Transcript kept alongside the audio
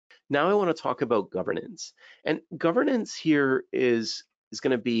Now I want to talk about governance. And governance here is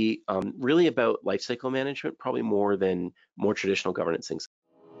going to be really about lifecycle management, probably more than more traditional governance things.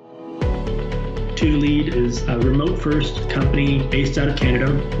 2Lead is a remote-first company based out of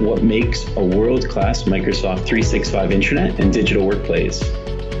Canada. What makes a world-class Microsoft 365 intranet and digital workplace?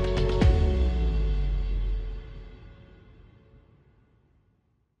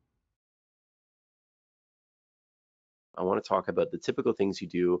 I want to talk about the typical things you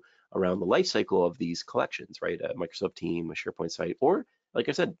do around the life cycle of these collections, right? A Microsoft team, a SharePoint site, or like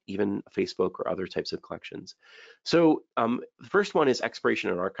I said, even Facebook or other types of collections. So the first one is expiration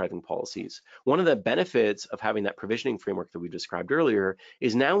and archiving policies. One of the benefits of having that provisioning framework that we described earlier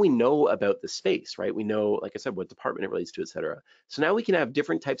is now we know about the space, right? We know, like I said, what department it relates to, et cetera. So now we can have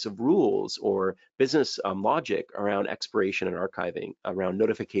different types of rules or business logic around expiration and archiving, around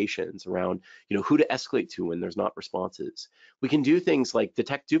notifications, around who to escalate to when there's not responses. We can do things like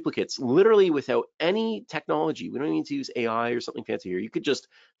detect duplicates literally without any technology. We don't need to use AI or something fancy here. You could just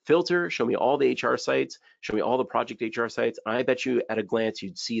filter, show me all the HR sites, show me all the project HR sites. I bet you at a glance,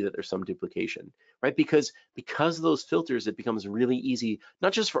 you'd see that there's some duplication, right? Because of those filters, it becomes really easy,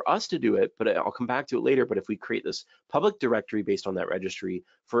 not just for us to do it, but I'll come back to it later. But if we create this public directory based on that registry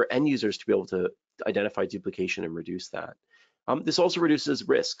for end users to be able to identify duplication and reduce that. This also reduces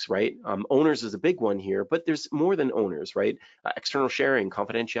risks, right? Owners is a big one here, but there's more than owners, right? External sharing,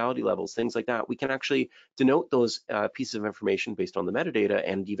 confidentiality levels, things like that. We can actually denote those pieces of information based on the metadata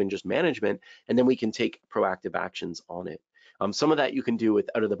and even just management, and then we can take proactive actions on it. Some of that you can do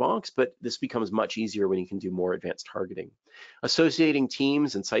with out of the box, but this becomes much easier when you can do more advanced targeting. Associating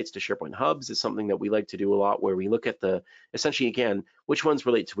teams and sites to SharePoint hubs is something that we like to do a lot, where we look at essentially again, which ones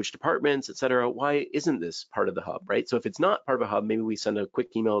relate to which departments, et cetera. Why isn't this part of the hub, right? So if it's not part of a hub, maybe we send a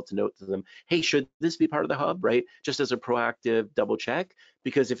quick email to note to them, hey, should this be part of the hub, right? Just as a proactive double check,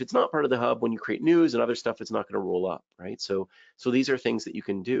 because if it's not part of the hub, when you create news and other stuff, it's not going to roll up, right? So these are things that you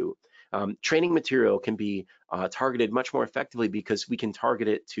can do. Training material can be targeted much more effectively because we can target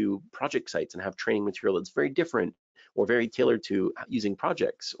it to project sites and have training material that's very different or very tailored to using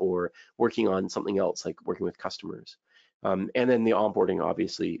projects or working on something else, like working with customers. And then the onboarding,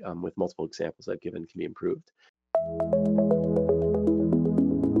 obviously, with multiple examples I've given, can be improved.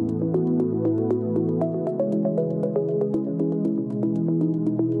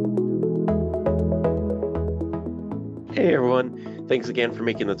 Hey everyone, thanks again for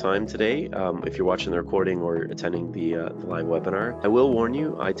making the time today. If you're watching the recording or attending the live webinar, I will warn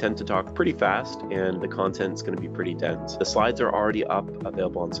you, I tend to talk pretty fast and the content is going to be pretty dense. The slides are already up,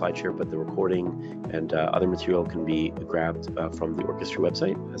 available on SlideShare, but the recording and other material can be grabbed from the Orchestra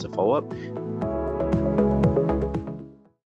website as a follow-up.